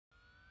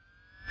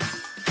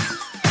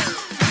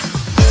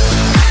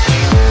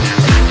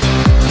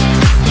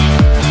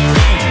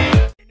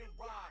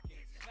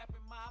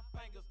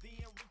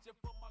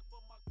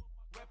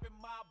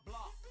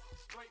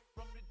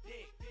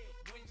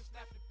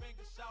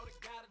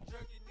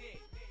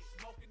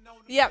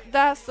Ja,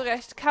 da hast du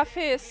recht.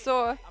 Kaffee ist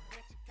so...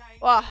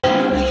 Boah.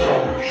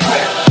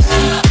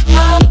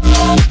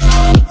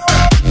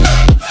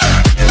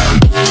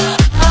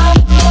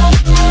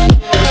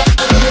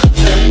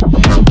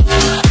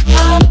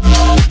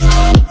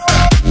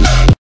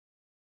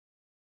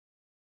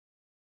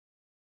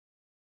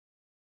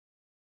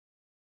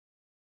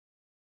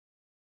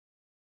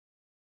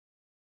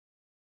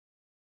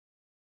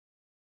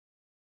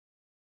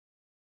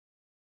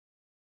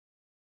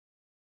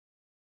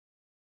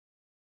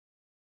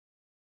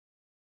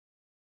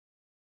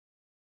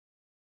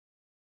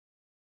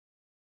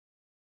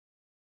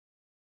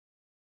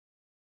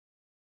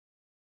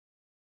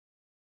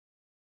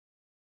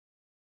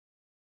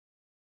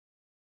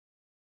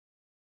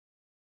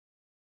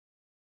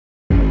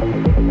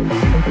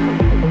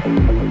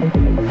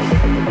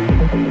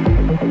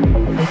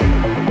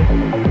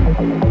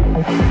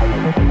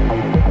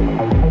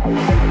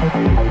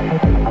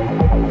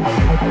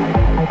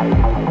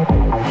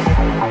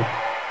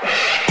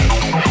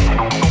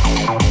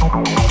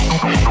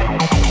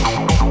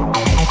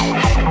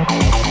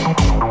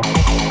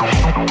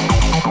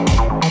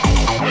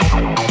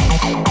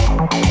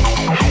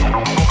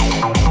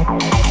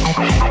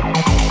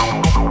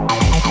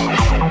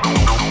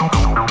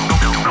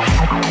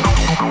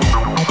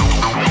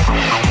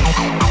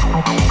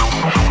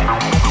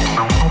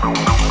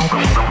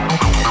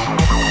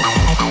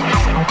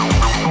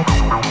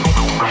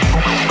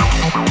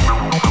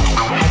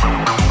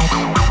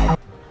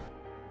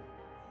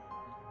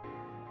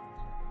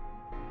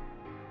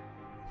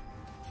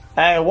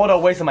 Hey, what a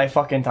waste of my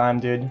fucking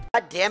time, dude.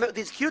 God damn it, with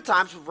these queue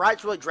times,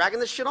 Riot's really dragging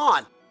this shit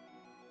on.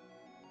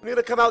 We're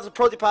gonna come out with a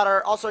protein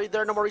powder. Also,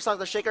 there are no more restocks of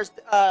the shakers.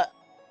 At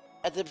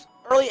the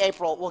early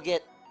April, we'll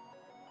get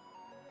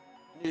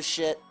new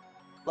shit.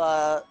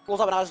 We'll talk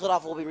about how it's lit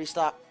off, will be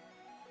restocked.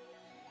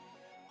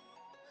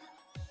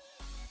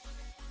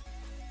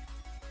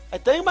 I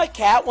think my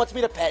cat wants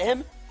me to pet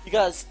him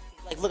because,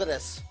 like, look at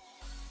this.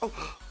 Oh.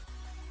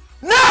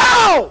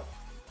 No!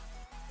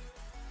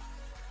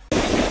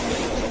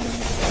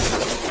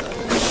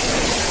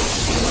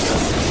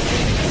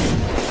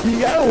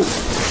 Yo!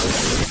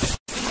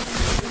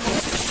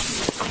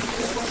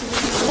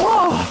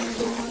 Oh!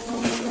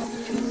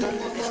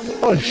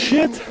 Oh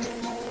shit!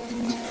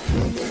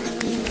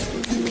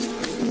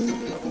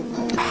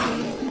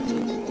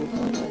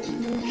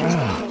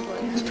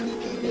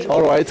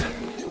 All right.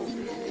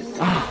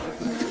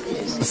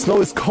 The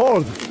snow is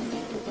cold.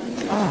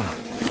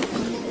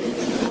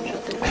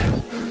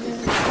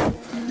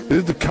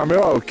 Is the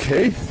camera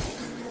okay?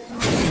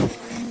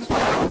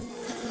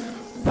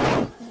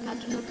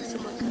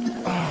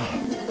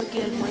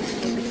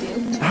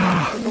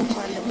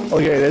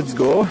 Okay, let's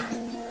go.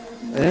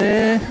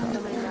 I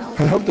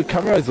hope the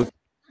camera is okay.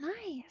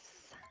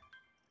 Nice.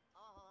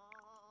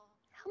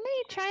 How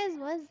many tries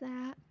was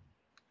that?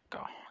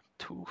 Oh,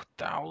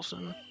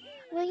 2,000.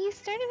 Well, you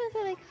started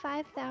with like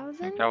 5,000. I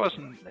think that was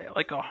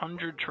like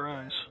 100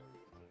 tries.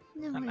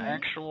 No An way.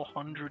 actual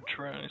 100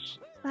 tries.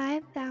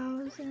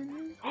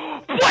 5,000.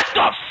 What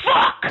the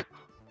fuck?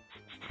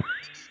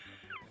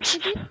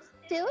 Did you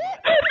do it?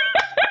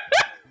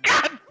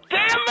 God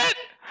damn it!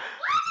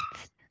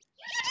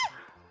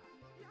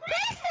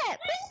 Press it!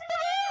 Press the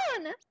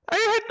button! I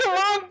hit the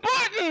wrong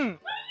button!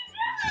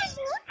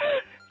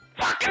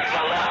 Fucking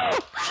Baloo!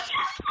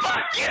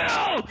 Fuck you!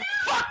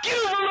 Fuck you,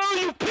 Baloo,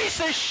 you piece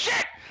of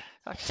shit!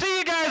 I'll see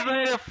you guys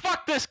later.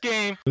 Fuck this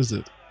game. What is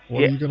it?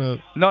 What are you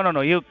gonna...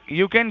 No.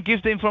 You can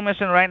give the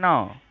information right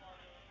now.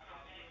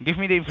 Give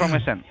me the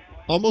information.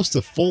 Almost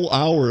a full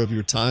hour of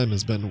your time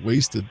has been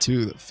wasted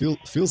too. That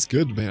feels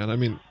good, man. I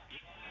mean,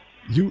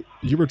 you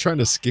were trying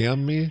to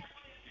scam me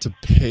to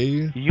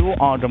pay. You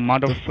are the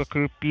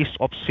motherfucker piece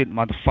of shit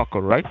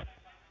motherfucker, right?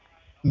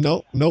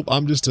 Nope.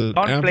 I'm just an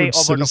average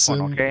citizen. Don't play over the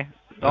phone, okay? An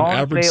Don't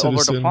average play over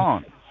the citizen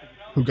phone.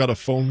 who got a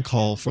phone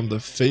call from the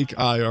fake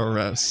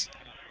IRS,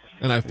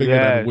 and I figured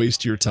I'd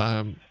waste your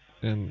time.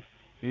 And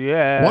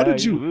yeah. why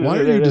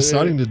are you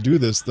deciding to do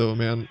this though,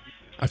 man?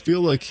 I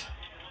feel like,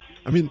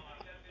 I mean,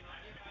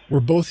 we're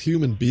both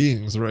human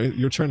beings, right?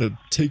 You're trying to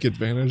take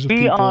advantage of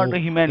people. We are the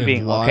human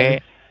being,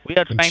 okay? We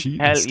are trying to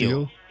help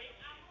you.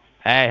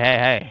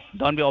 Hey.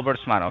 Don't be over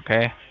smart,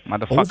 okay?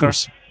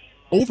 Motherfucker.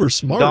 Over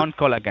smart? Don't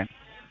call again.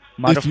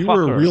 If you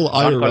were a real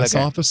IRS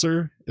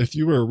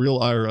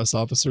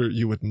officer,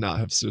 you would not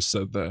have just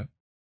said that.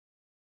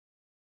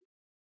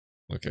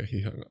 Okay,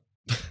 he hung up.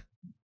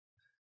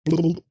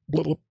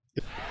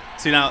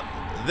 See, now,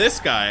 this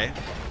guy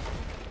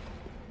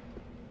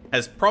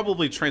has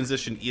probably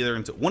transitioned either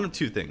into one of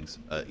two things.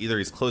 Either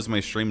he's closed my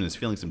stream and is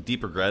feeling some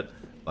deep regret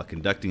about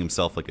conducting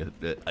himself like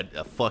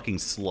a fucking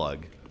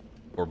slug.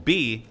 Or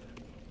B,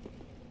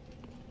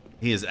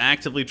 he is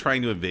actively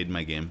trying to invade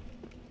my game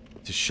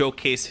to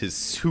showcase his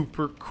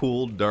super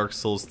cool Dark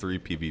Souls 3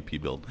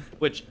 PvP build.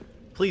 Which,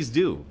 please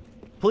do.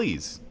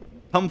 Please,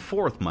 come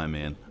forth, my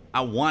man.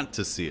 I want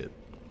to see it.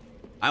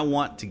 I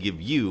want to give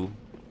you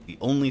the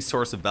only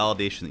source of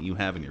validation that you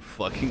have in your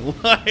fucking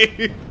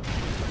life.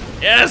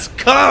 Yes,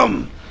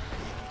 come!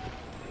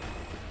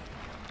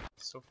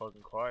 So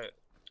fucking quiet.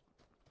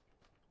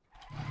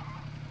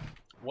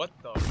 What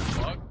the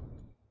fuck?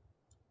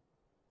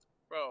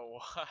 Bro,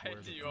 why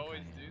do you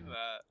always do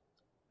that?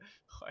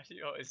 Why do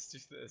you always do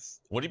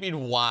this? What do you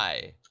mean,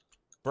 why?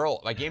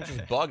 Bro, my game's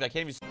just bugged. I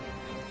can't even...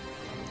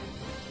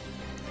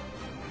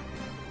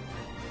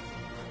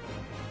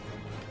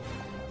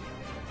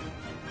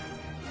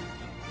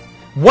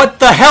 What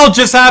the hell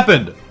just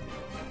happened?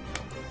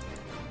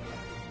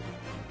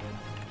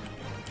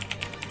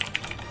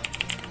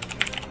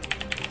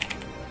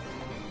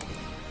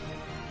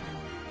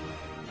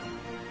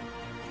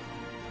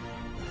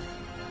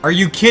 Are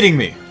you kidding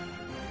me?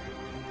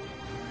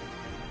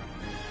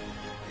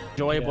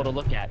 Enjoyable to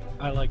look at.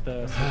 I like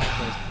the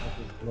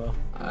as well.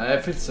 I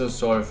feel so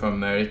sorry for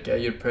America.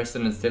 Your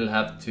president still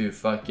have to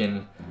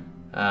fucking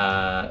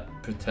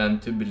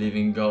pretend to believe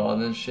in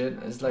God and shit.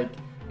 It's like,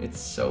 it's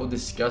so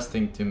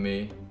disgusting to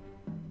me.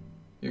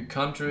 Your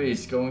country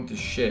is going to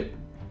shit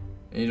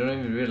and you don't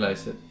even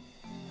realize it.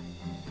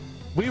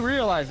 We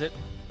realize it.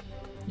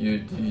 You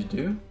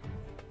do?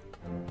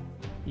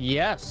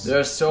 Yes. There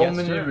are so Yes,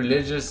 many sir.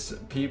 religious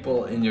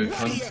people in your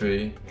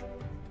country.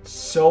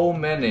 So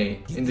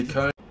many in the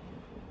current.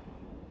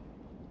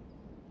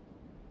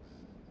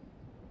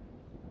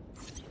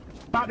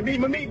 About to be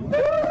my meat.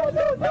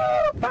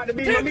 About to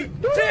be my meat.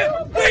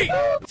 Tim, wait!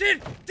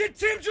 Did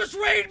Tim just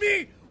raid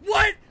me?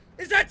 What?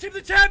 Is that Tim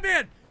the Tab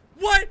Man?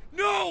 What?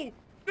 No!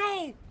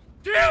 No!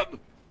 Tim!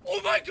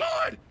 Oh my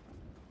god!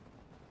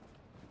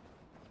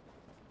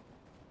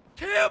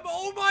 Tim!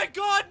 Oh my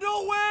god,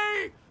 no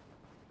way!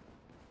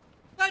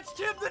 That's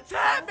Tim the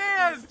Tab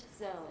Man!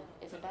 Zone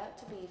is about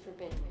to be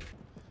forbidden.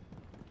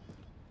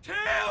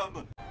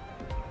 Tim!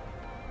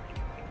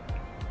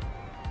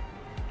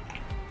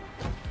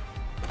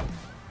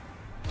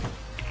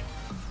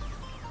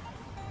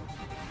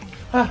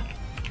 Ah,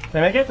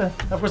 can I make it?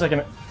 Of course I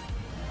can.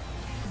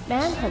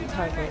 Manhunt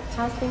target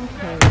has been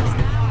closed.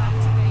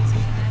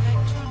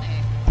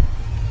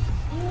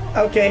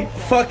 Okay,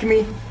 fuck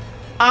me.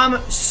 I'm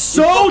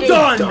so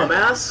done!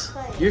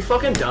 Dumbass? You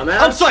fucking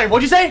dumbass? I'm sorry,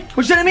 what'd you say? What'd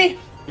you say to me?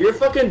 You're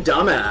fucking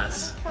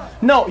dumbass.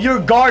 No, you're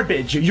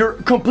garbage. You're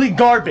complete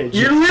garbage.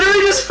 You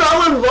literally just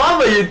fell in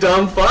lava, you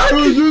dumb fuck!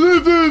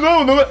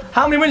 No.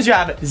 How many wins do you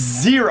have?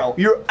 0.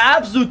 You're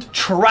absolute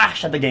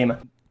trash at the game.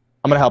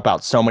 I'm gonna help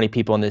out so many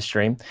people in this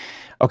stream.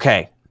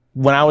 Okay,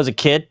 when I was a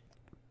kid,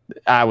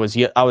 I was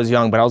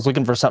young, but I was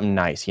looking for something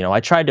nice. You know, I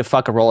tried to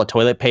fuck a roll of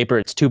toilet paper.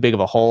 It's too big of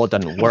a hole. It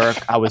doesn't work.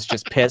 I was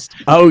just pissed.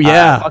 Oh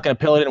yeah. Fucking a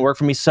pillow didn't work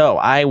for me, so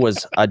I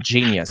was a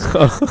genius.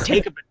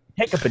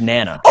 Take a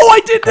banana. Oh,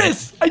 I did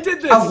this. I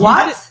did this.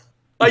 What?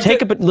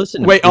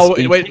 Listen. Wait. Oh,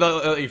 wait.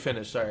 You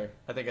finished. Sorry.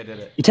 I think I did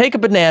it. You take a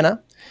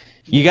banana.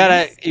 You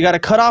gotta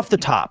cut off the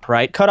top,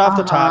 right? Cut off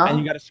the top, and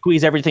you gotta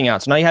squeeze everything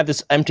out. So now you have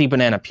this empty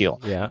banana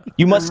peel. Yeah.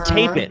 You must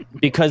tape it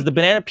because the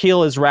banana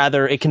peel is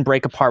it can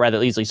break apart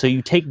rather easily. So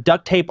you take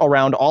duct tape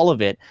around all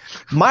of it,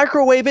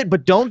 microwave it,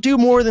 but don't do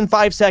more than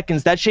 5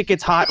 seconds. That shit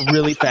gets hot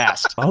really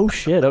fast. Oh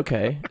shit.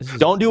 Okay.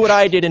 Don't do what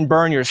I did and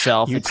burn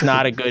yourself. It's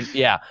not a good.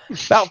 Yeah.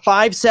 About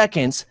 5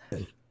 seconds.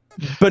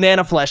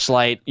 Banana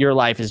fleshlight. Your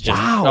life is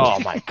just. Wow. Oh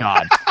my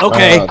god.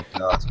 Okay.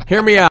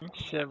 Hear me out.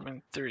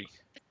 7-3.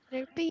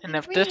 And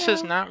if this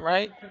is not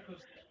right,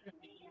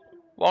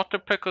 Walter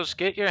Pickles,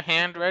 get your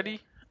hand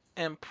ready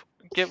and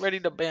get ready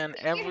to ban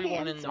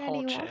everyone in the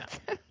whole chat.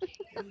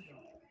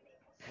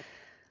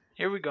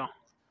 Here we go.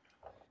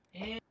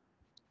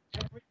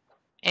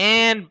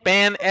 And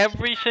ban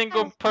every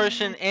single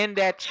person in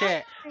that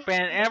chat.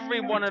 Ban every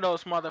one of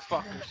those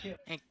motherfuckers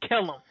and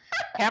kill them.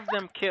 Have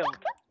them killed.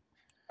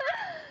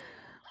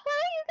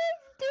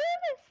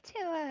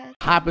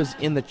 Hopper's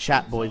in the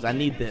chat, boys. I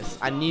need this.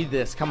 I need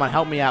this. Come on,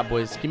 help me out,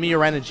 boys. Give me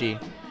your energy.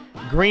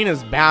 Green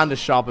is bound to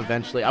show up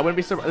eventually. I wouldn't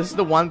be surprised. This is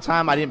the one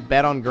time I didn't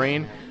bet on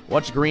green.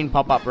 Watch green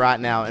pop up right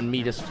now and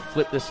me just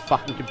flip this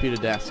fucking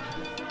computer desk.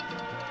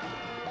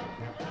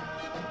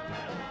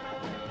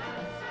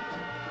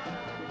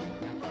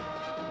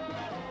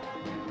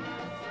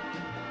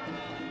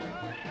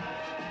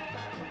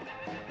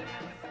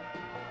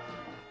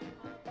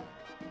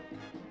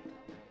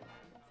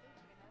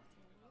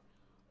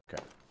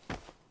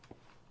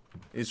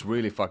 It's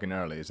really fucking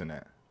early, isn't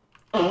it?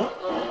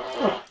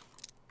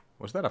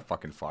 Was that a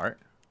fucking fart?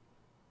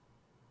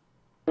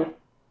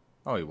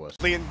 Oh, he was.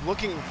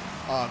 Looking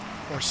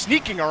or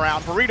sneaking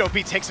around, Burrito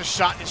B takes a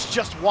shot. It's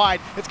just wide.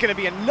 It's going to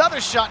be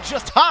another shot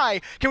just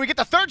high. Can we get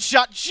the third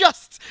shot?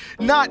 Just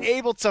not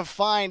able to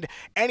find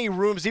any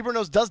room. Zebra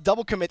Nose does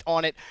double commit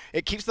on it.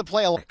 It keeps the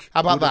play alive. How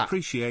about Would that?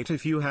 Appreciate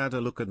if you had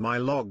a look at my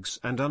logs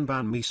and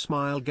unban me.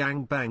 Smile,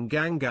 gang bang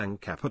gang gang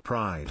kappa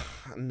pride.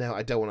 No,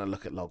 I don't want to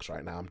look at logs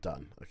right now. I'm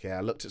done. Okay, I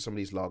looked at some of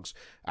these logs.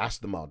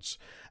 Asked the mods.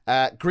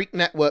 Greek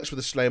net works with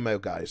the slow-mo,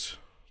 guys.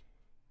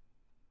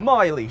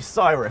 Miley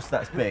Cyrus,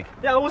 that's big.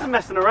 Yeah, I wasn't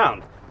messing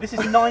around. This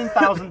is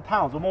 9,000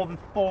 pounds, or more than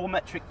 4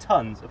 metric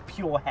tons of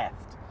pure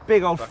heft.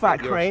 Big old fat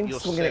crane,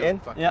 swinging it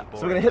in. Yeah,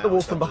 so we're going to hit the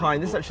wall from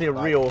behind. This is actually a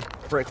real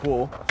brick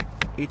wall.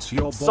 It's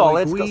your boy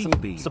solid, got some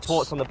Beats.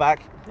 supports on the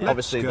back. Let's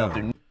Obviously, go.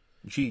 they'll do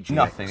GG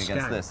nothing scan.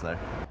 against this, though.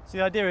 So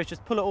the idea is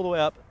just pull it all the way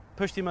up,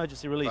 push the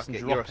emergency release and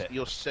drop it.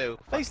 You're so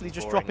basically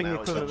just dropping the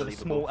equivalent of a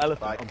small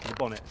elephant onto the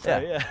bonnet. So,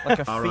 yeah. Like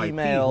a R.I.P.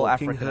 female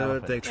Hawking African heard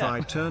elephant. they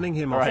tried turning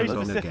him All off right, and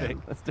on specific.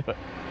 again. Let's do it.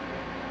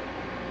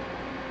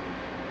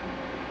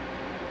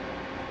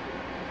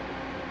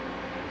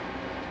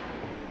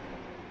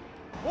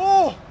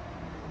 Oh!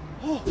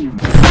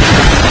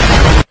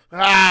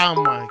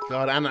 Oh my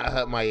god, and that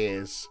hurt my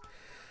ears.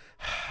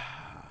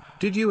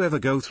 Did you ever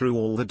go through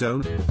all the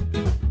don't?